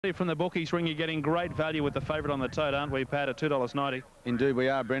From the bookies ring, you're getting great value with the favourite on the tote, aren't we, Pat, at $2.90? Indeed we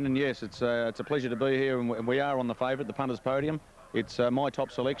are, Brendan. Yes, it's a pleasure to be here, and we are on the favourite, the punters podium. It's my top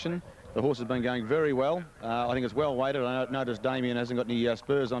selection. The horse has been going very well. I think it's well weighted. I noticed Damien hasn't got any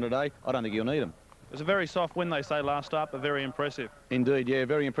spurs on today. I don't think he'll need them. It was a very soft win, they say, last start, but very impressive. Indeed, yeah,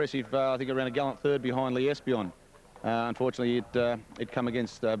 very impressive. I think around a gallant third behind Lee Espion. Unfortunately, it come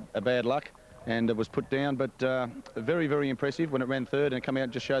against a bad luck, and it was put down, but very, very impressive when it ran third and come out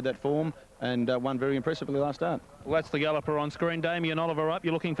and just showed that form and won very impressively last start. Well, that's the galloper on screen. Damien Oliver up.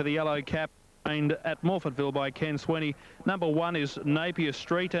 You're looking for the yellow cap, trained at Morfettville by Ken Sweeney. Number 1 is Napier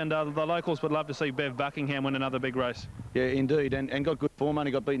Street, and the locals would love to see Bev Buckingham win another big race. Yeah, indeed, and got good form.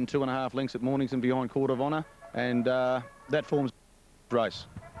 Only got beaten 2.5 lengths at Mornington behind Court of Honour, and that form's race.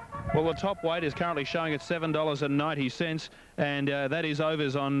 Well, the top weight is currently showing at $7.90, and that is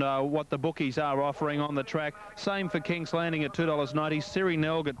overs on what the bookies are offering on the track. Same for King's Landing at $2.90. Siri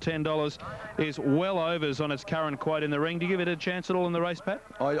Nelg at $10 is well overs on its current quote in the ring. Do you give it a chance at all in the race, Pat?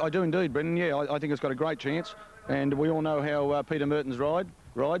 I do indeed, Brendan. Yeah, I think it's got a great chance, and we all know how Peter Mertens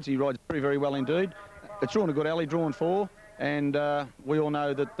rides. He rides very, very well indeed. It's drawn a good alley, drawn 4. And we all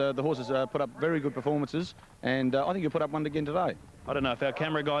know that the horses put up very good performances, and I think he'll put up one again today. I don't know if our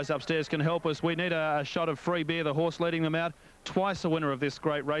camera guys upstairs can help us. We need a shot of Free Beer, the horse leading them out. Twice a winner of this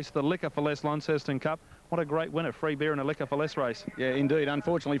great race, the Liquor for Less Launceston Cup. What a great winner, Free Beer in a Liquor for Less race. Yeah, indeed.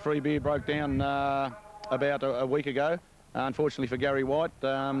 Unfortunately, Free Beer broke down about a week ago, unfortunately for Gary White.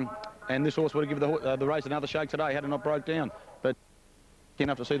 And this horse would have given the race another shake today had it not broke down. But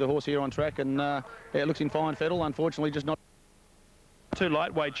enough to see the horse here on track, and yeah, it looks in fine fettle. Unfortunately, just not. 2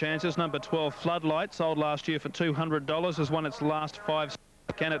 lightweight chances. Number 12, Floodlight, sold last year for $200, has won its last 5.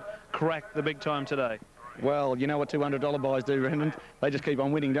 Can it crack the big time today? Well, you know what $200 buys do, Brendan. They just keep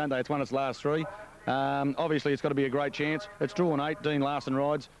on winning, don't they? It's won its last 3. Obviously, it's got to be a great chance. It's drawn 8. Dean Larson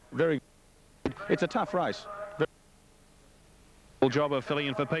rides. Very good. It's a tough race. Job of filling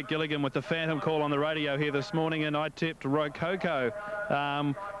in for Pete Gilligan with the Phantom call on the radio here this morning, and I tipped Rococo,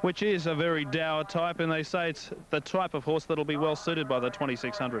 which is a very dour type, and they say it's the type of horse that'll be well suited by the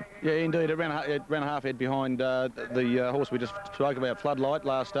 2600. Yeah, indeed. It ran a half head behind the horse we just spoke about, Floodlight,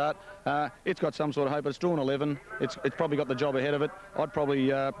 last start. It's got some sort of hope. It's drawn 11. It's probably got the job ahead of it. I'd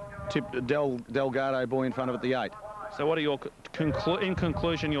probably tip Delgado Boy in front of it, the 8. So what are your, in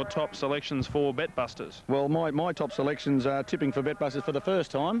conclusion, your top selections for BetBusters? Well, my top selections are tipping for BetBusters for the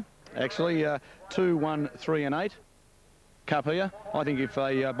first time, actually. 2, 1, 3 and 8. Cup here. I think if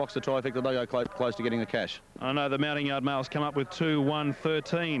they box the trifecta, they go close to getting the cash. I know the Mounting Yard Mail's come up with 2, 1,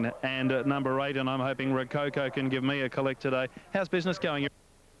 13 and number 8, and I'm hoping Rococo can give me a collect today. How's business going?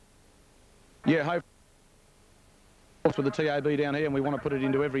 Yeah, hopefully. With the TAB down here, and we want to put it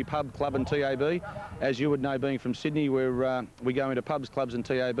into every pub, club and TAB. As you would know, being from Sydney, we go into pubs, clubs and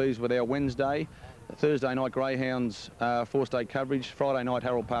TABs with our Wednesday, Thursday night Greyhounds 4-state coverage, Friday night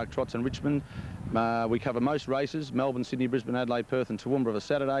Harold Park Trots in Richmond. We cover most races, Melbourne, Sydney, Brisbane, Adelaide, Perth and Toowoomba of a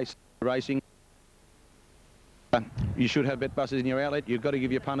Saturday racing. You should have BetBusters in your outlet. You've got to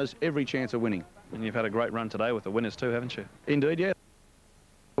give your punters every chance of winning. And you've had a great run today with the winners too, haven't you? Indeed, yeah.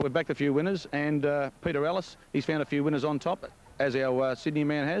 We've backed a few winners, and Peter Ellis, he's found a few winners on top, as our Sydney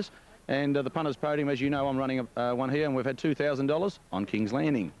man has. And the punters podium, as you know, I'm running one here, and we've had $2,000 on King's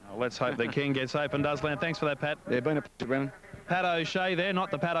Landing. Well, let's hope the King gets hope and does land. Thanks for that, Pat. Yeah, been a pleasure, Brennan. Pat O'Shea there,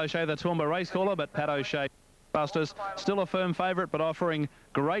 not the Pat O'Shea, the Toowoomba race caller, but Pat O'Shea. Busters, still a firm favourite, but offering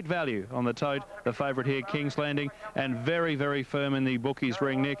great value on the tote. The favourite here, King's Landing, and very, very firm in the bookies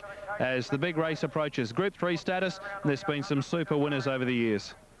ring, Nick, as the big race approaches. Group 3 status, and there's been some super winners over the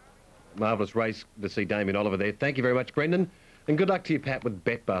years. Marvellous race to see Damien Oliver there. Thank you very much, Brendan. And good luck to you, Pat, with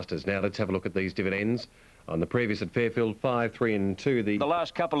BetBusters. Now let's have a look at these dividends. On the previous at Fairfield, 5, 3 and 2. The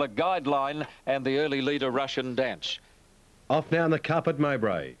last couple of Guideline and the early leader Russian Dance. Off now in the Cup at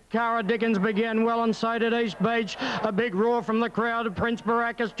Mowbray. Cara Dickens began well, and so did East Beach. A big roar from the crowd. Prince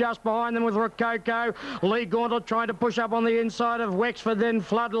Baracus just behind them with Rococo. Lee Gauntlet trying to push up on the inside of Wexford, then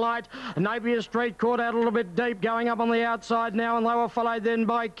Floodlight. Napier Street caught out a little bit deep, going up on the outside now, and they were followed then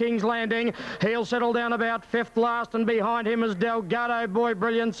by King's Landing. He'll settle down about 5th last, and behind him is Delgado Boy,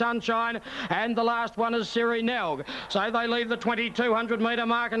 Brilliant Sunshine, and the last one is Siri Nelg. So they leave the 2200 metre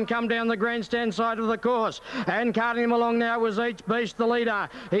mark and come down the grandstand side of the course. And carting him along now was Each Beast, the leader.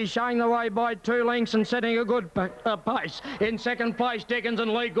 He's showing the way by 2 lengths and setting a good pace. In second place, Dickens,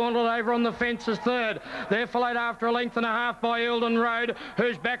 and Lee Gauntlet over on the fence is 3rd. They're followed after a length and a half by Eildon Road,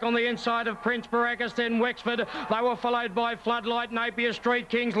 who's back on the inside of Prince Baracus, then Wexford. They were followed by Floodlight, Napier Street,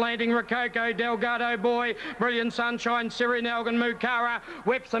 King's Landing, Rococo, Delgado Boy, Brilliant Sunshine, Siri Nelg and Mukara.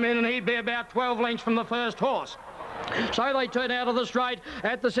 Whips them in, and he'd be about 12 lengths from the first horse. So they turn out of the straight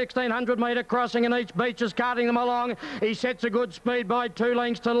at the 1600-metre crossing, and each beach is carting them along. He sets a good speed by 2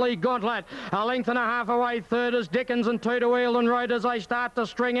 lengths to Lee Gauntlet. A length and a half away third is Dickens, and 2 to Eildon Road as they start to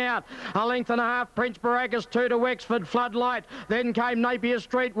string out. A length and a half Prince Baracus, 2 to Wexford Floodlight. Then came Napier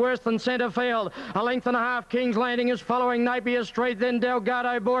Street, worse than centre field. A length and a half King's Landing is following Napier Street, then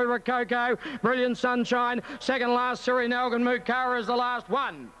Delgado Boy, Rococo, Brilliant Sunshine. Second last, Sirinelgan Mukara is the last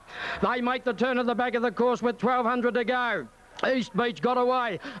one. They make the turn at the back of the course with 1200 to go. East Beach got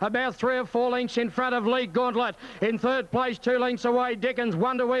away about 3 or 4 lengths in front of Lee Gauntlet. In third place, 2 lengths away, Dickens,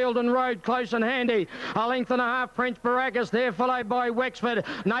 1 to Eildon Road, close and handy. A length and a half, Prince Baracus, there followed by Wexford.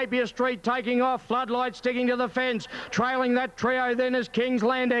 Napier Street taking off, Floodlight sticking to the fence. Trailing that trio then is King's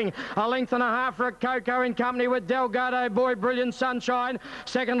Landing. A length and a half, Rococo in company with Delgado Boy, Brilliant Sunshine.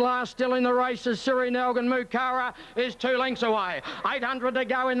 Second last still in the race is Sirinelgan Mukara is 2 lengths away. 800 to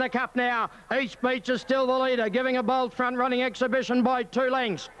go in the cup now. East Beach is still the leader, giving a bold front running exhibition by 2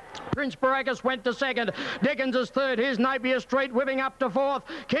 lengths. Prince Baracus went to second. Dickens is third. Here's Napier Street whipping up to fourth.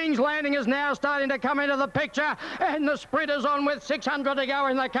 King's Landing is now starting to come into the picture, and the sprint is on with 600 to go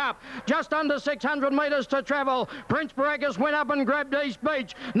in the cup. Just under 600 metres to travel. Prince Baracus went up and grabbed East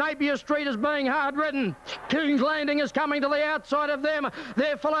Beach. Napier Street is being hard ridden. King's Landing is coming to the outside of them.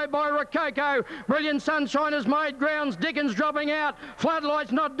 They're followed by Rococo. Brilliant Sunshine has made grounds. Dickens dropping out.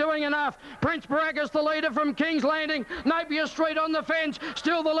 Floodlight's not doing enough. Prince Baracus the leader from King's Landing. Napier Street on the fence.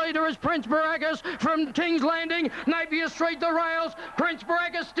 Still the leader is Prince Baracus from King's Landing. Napier Street the rails. Prince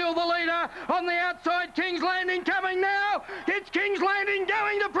Baracus still the leader. On the outside, King's Landing coming now. It's King's Landing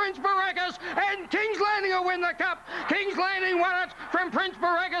going to Prince Baracus, and King's Landing will win the cup. King's Landing won it from Prince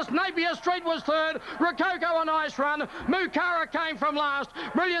Baracus. Napier Street was third. Rococo a nice run. Mukara came from last.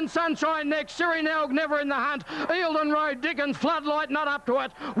 Brilliant Sunshine next. Sirinelg never in the hunt. Eildon Road, Dickens, Floodlight not up to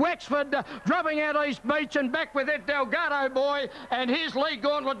it. Wexford dropping out East Beach, and back with it Delgado Boy, and here's Lee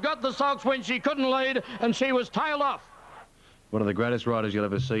Gauntlet got the sulks when she couldn't lead, and she was tailed off. One of the greatest riders you'll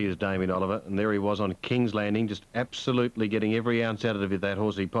ever see is Damien Oliver, and there he was on King's Landing, just absolutely getting every ounce out of that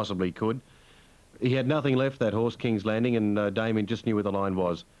horse he possibly could. He had nothing left, that horse, King's Landing, and Damien just knew where the line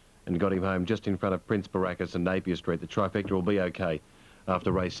was and got him home just in front of Prince Baracus and Napier Street. The trifecta will be okay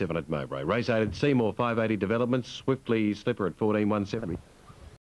after race 7 at Mowbray. Race 8 at Seymour, 580 developments, Swiftly Slipper at 14,170.